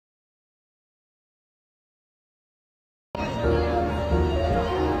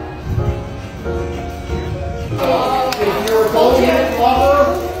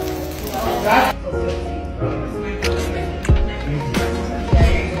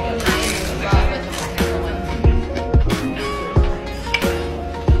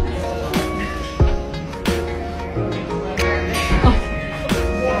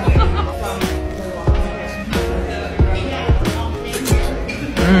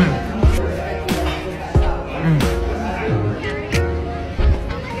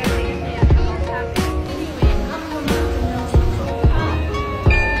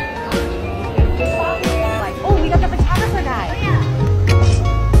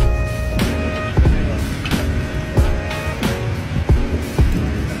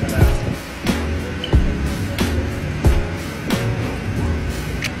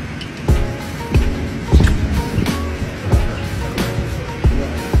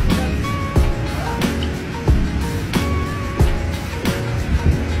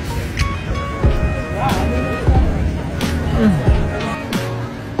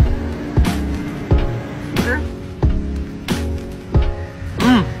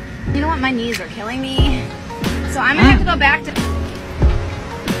my knees are killing me. So I'm gonna have to go back to...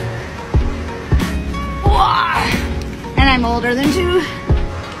 And I'm older than 2.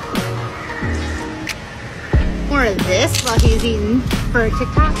 More of this while he's eating for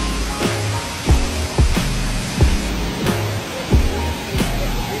TikTok.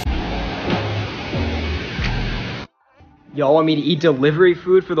 Y'all want me to eat delivery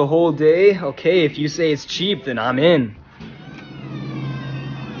food for the whole day? Okay, if you say it's cheap, then I'm in.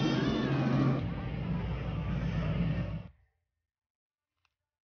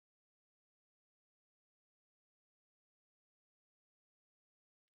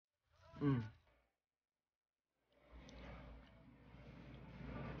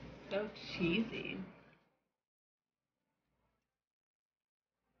 So cheesy.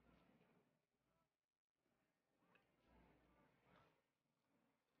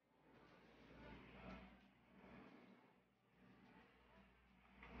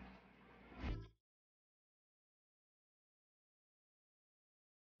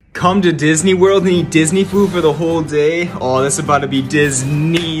 Come to Disney World and eat Disney food for the whole day? Oh, this is about to be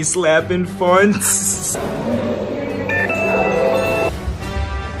Disney slapping fun.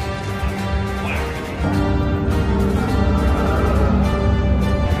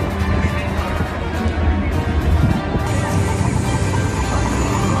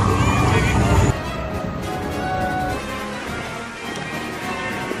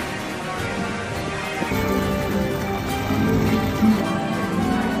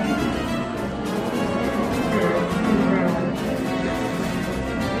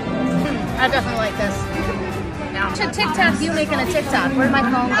 I definitely like this. Now, to TikTok, you making a TikTok. Where'd my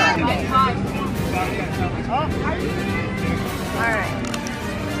phone go? All right.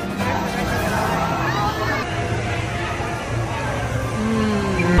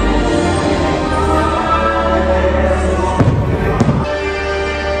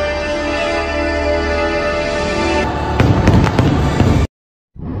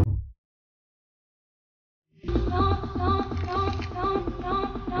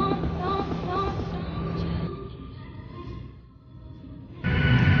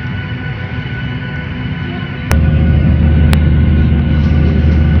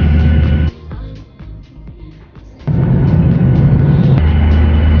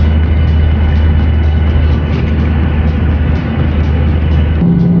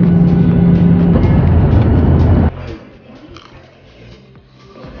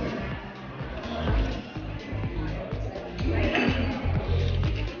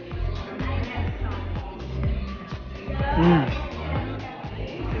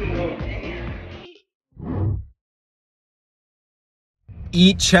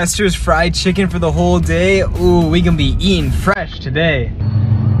 Eat Chester's fried chicken for the whole day? Ooh, we gonna be eating fresh today.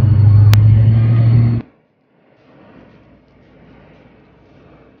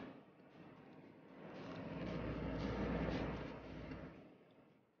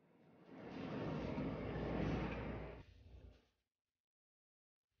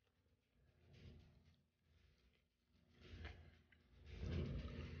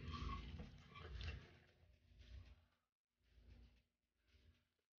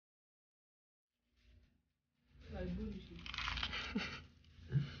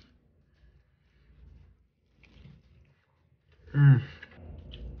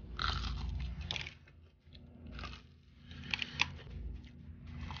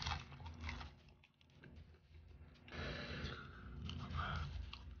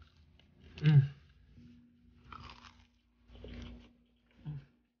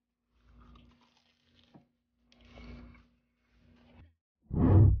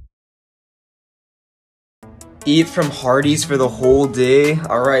 Eat from Hardee's for the whole day?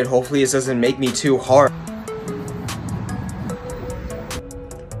 Alright, hopefully this doesn't make me too hard.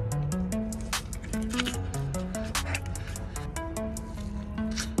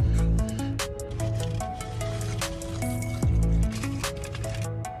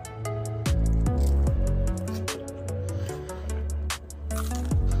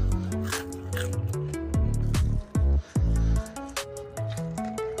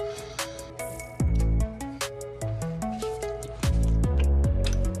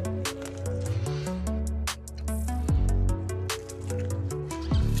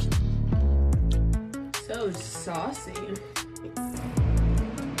 So saucy.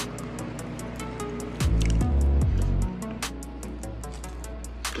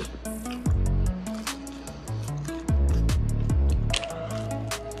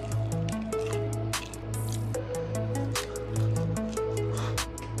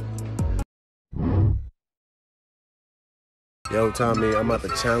 Yo, Tommy, I'm about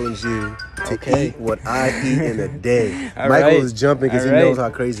to challenge you to eat what I eat in a day. All Michael right. is jumping because he All right. knows how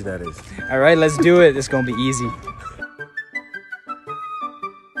crazy that is. All right, let's do it. It's gonna be easy.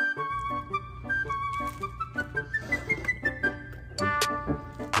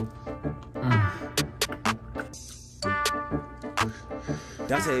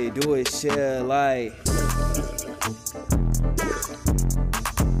 Dante, do it, share, like.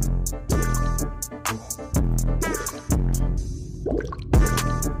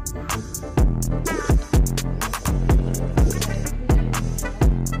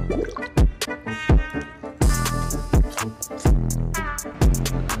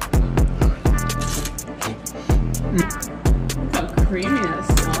 Look how creamy that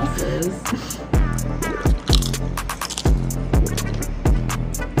sauce is.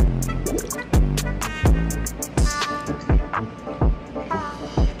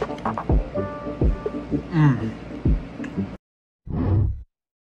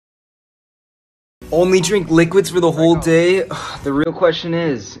 Only drink liquids for the whole day? The real question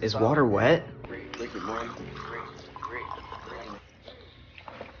is water wet?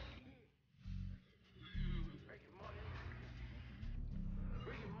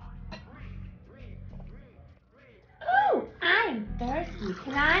 Oh, I'm thirsty.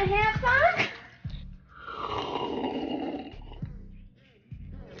 Can I have some?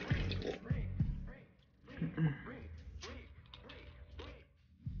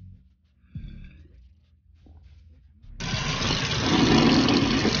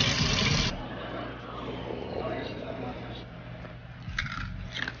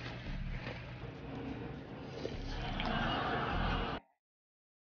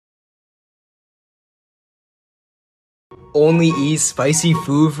 Only eat spicy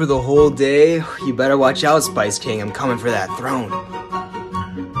food for the whole day? You better watch out, Spice King. I'm coming for that throne.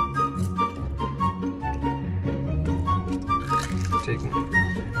 Take one.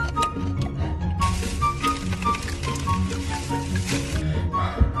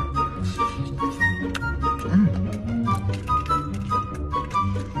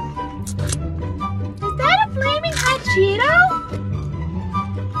 Is that a flaming hot Cheeto?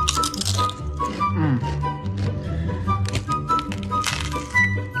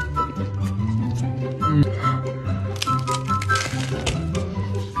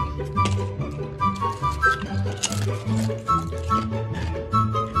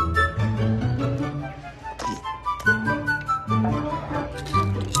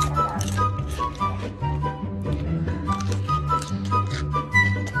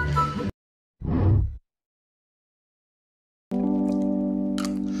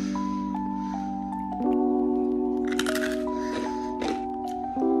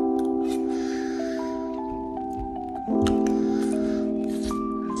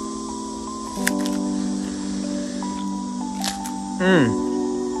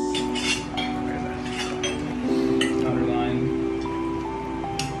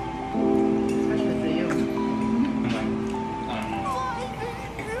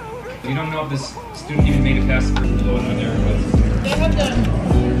 We don't know if this student even made it past the below in there, but They have the.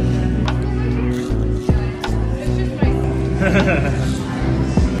 It's just my.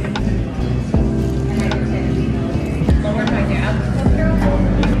 Lower my dad.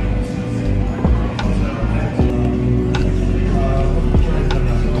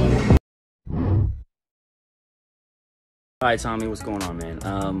 All right, Tommy, what's going on, man?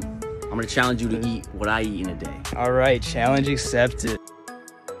 I'm gonna challenge you to eat what I eat in a day. All right, challenge accepted.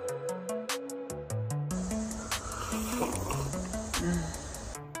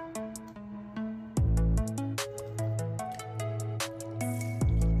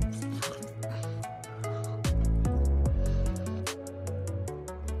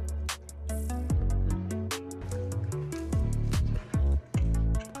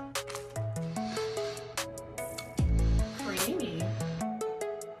 Creamy.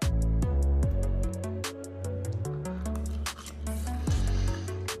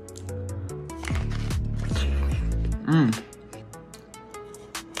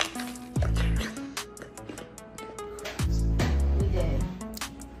 We did.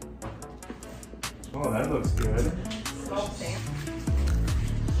 oh, that looks good. Smoked salmon.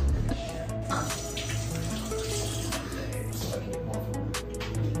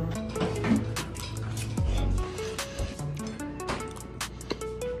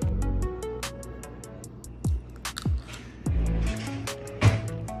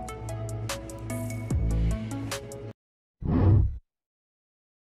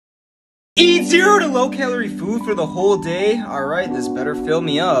 Eat 0 to low-calorie food for the whole day? All right, this better fill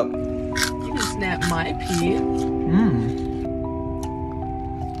me up. You can snap my pee.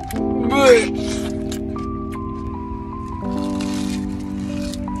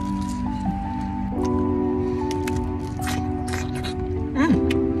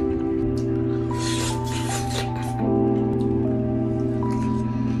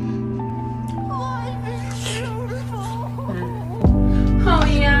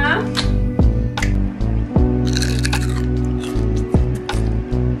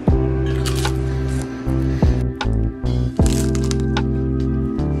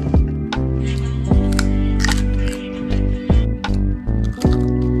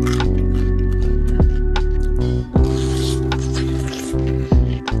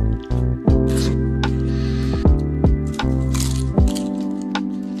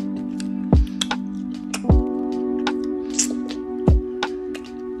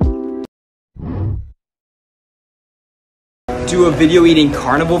 video eating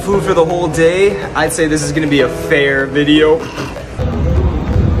carnival food for the whole day, I'd say this is gonna be a fair video.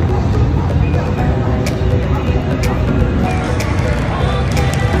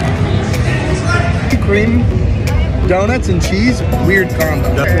 Cream, donuts, and cheese. Weird combo.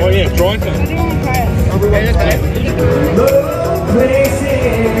 Oh yeah, drawing time.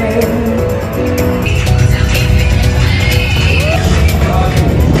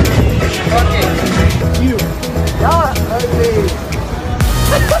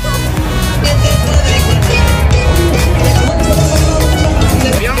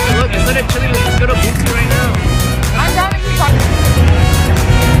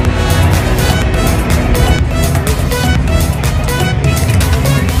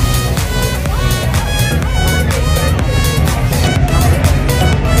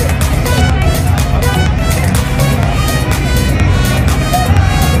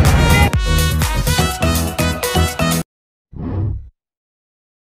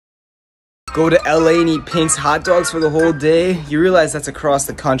 Go to LA and eat Pink's hot dogs for the whole day? You realize that's across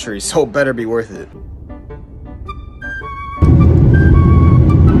the country, so it better be worth it.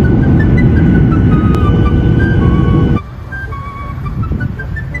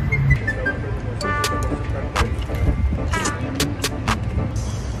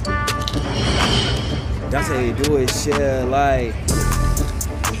 That's how you do it, shit, like.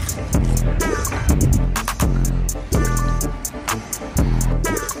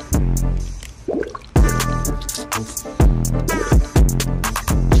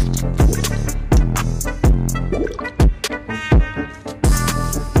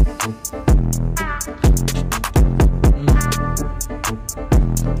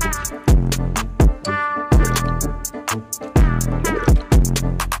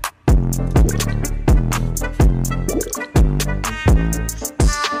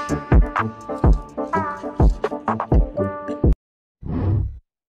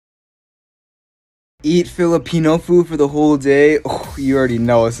 Eat Filipino food for the whole day? Oh, you already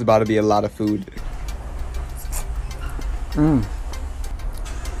know it's about to be a lot of food.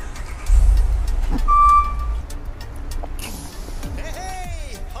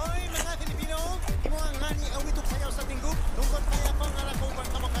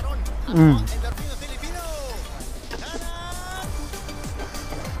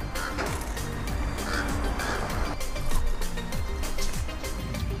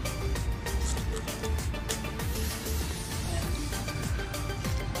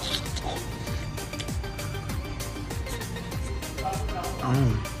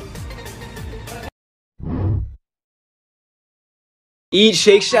 Eat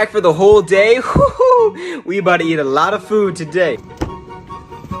Shake Shack for the whole day? Woo-hoo! We about to eat a lot of food today.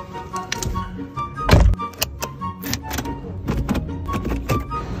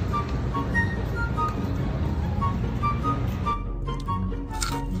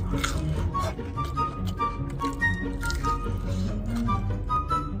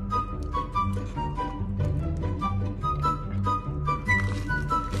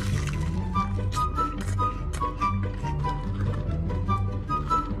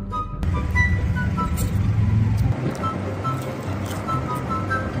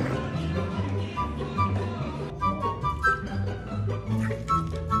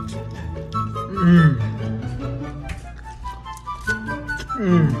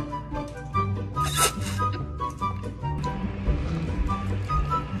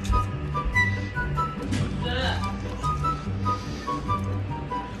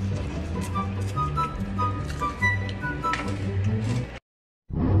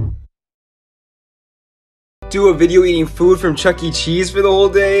 Do a video eating food from Chuck E. Cheese for the whole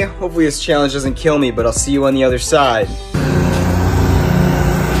day? Hopefully this challenge doesn't kill me, but I'll see you on the other side.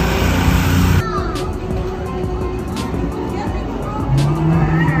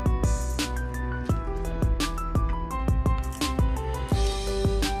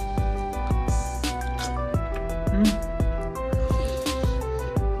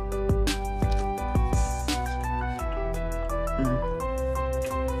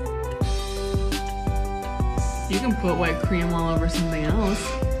 You can put white cream all over something else.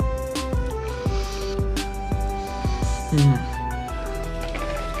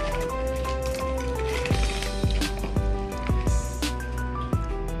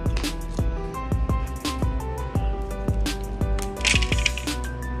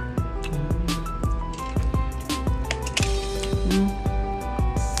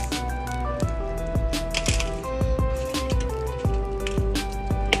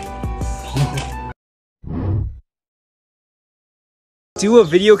 Do a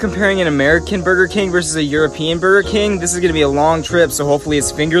video comparing an American Burger King versus a European Burger King. This is gonna be a long trip, so hopefully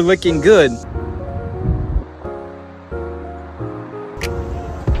it's finger licking good.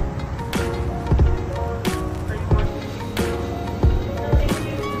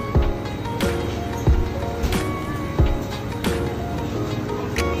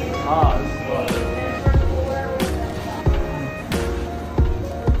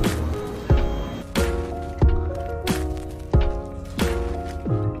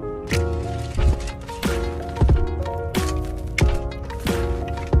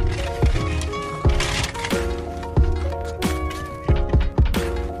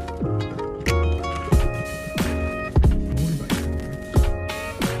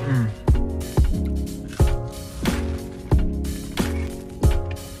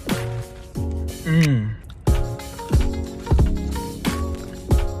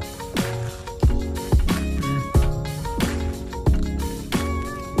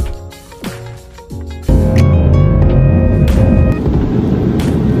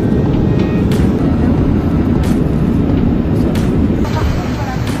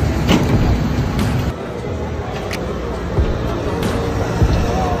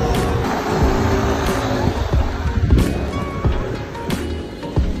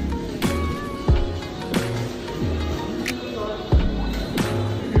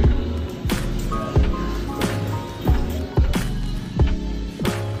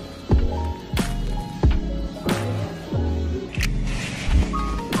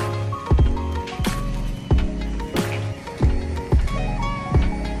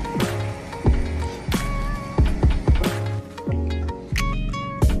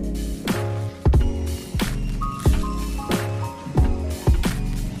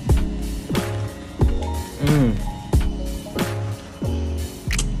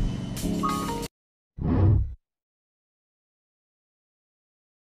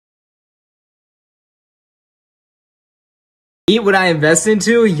 Eat what I invest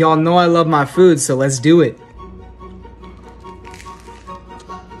into. Y'all know I love my food, so let's do it.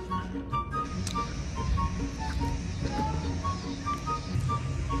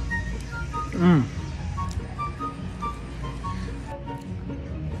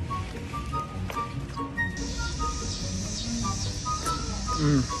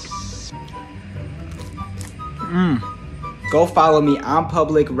 Go follow me on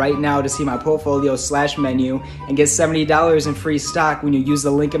Public right now to see my portfolio / menu and get $70 in free stock when you use the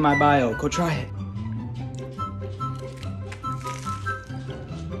link in my bio. Go try it.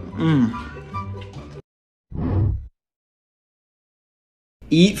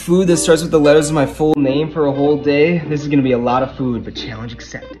 Eat food that starts with the letters of my full name for a whole day. This is gonna be a lot of food, but challenge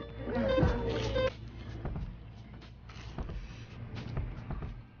accepted.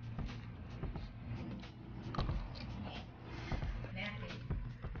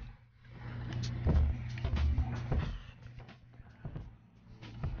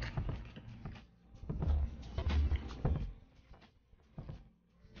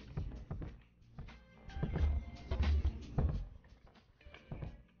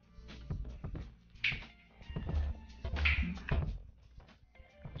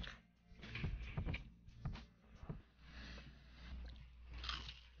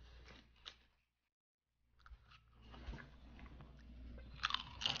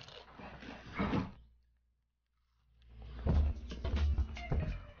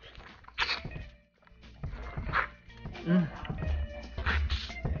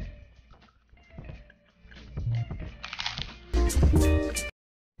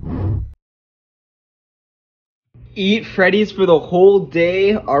 Eat Freddy's for the whole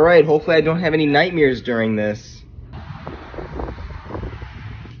day. Alright, hopefully I don't have any nightmares during this.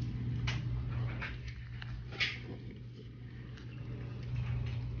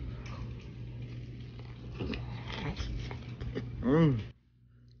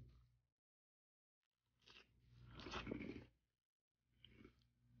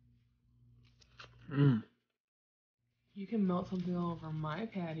 You can melt something all over my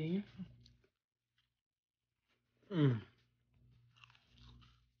patty.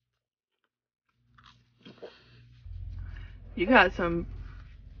 You got some.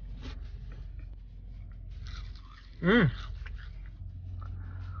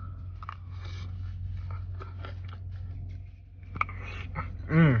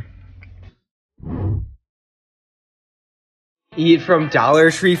 Eat from Dollar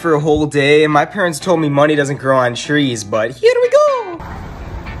Tree for a whole day. My parents told me money doesn't grow on trees, but here we go!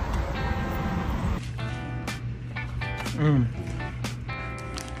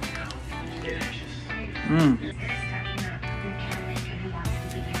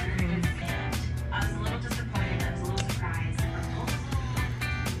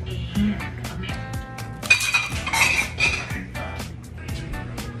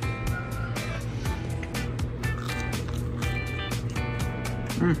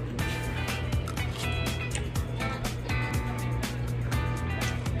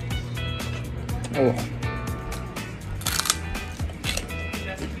 Oh.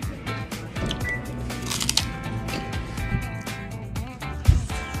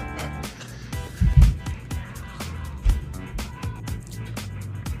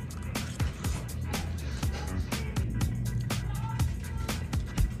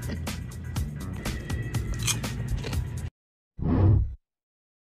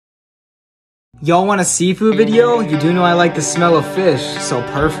 Y'all want a seafood video? You do know I like the smell of fish, so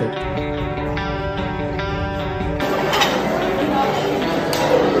perfect.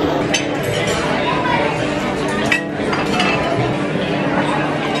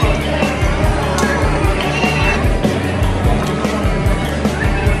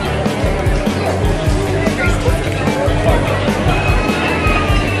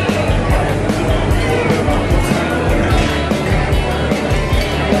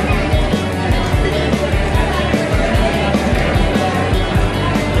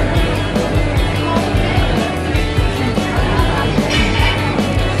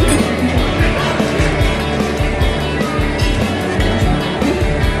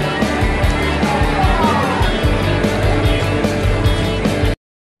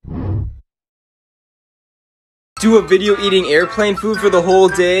 Do a video eating airplane food for the whole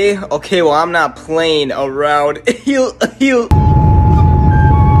day? Okay, well I'm not playing around.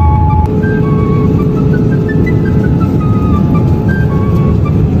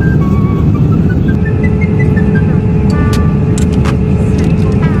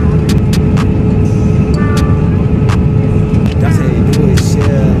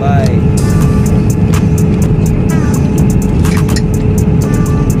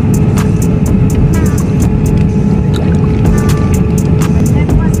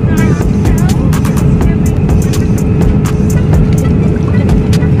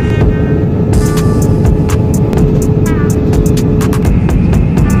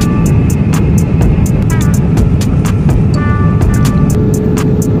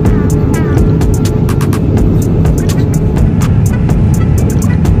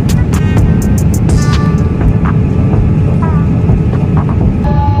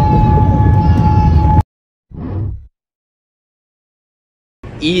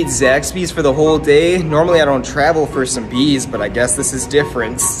 eat Zaxby's for the whole day. Normally I don't travel for some bees, but I guess this is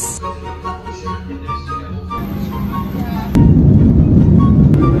different.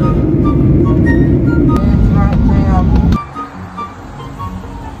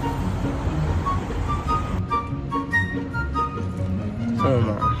 Oh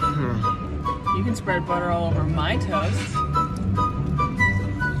my. You can spread butter all over my toast.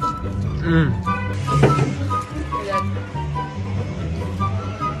 Mm.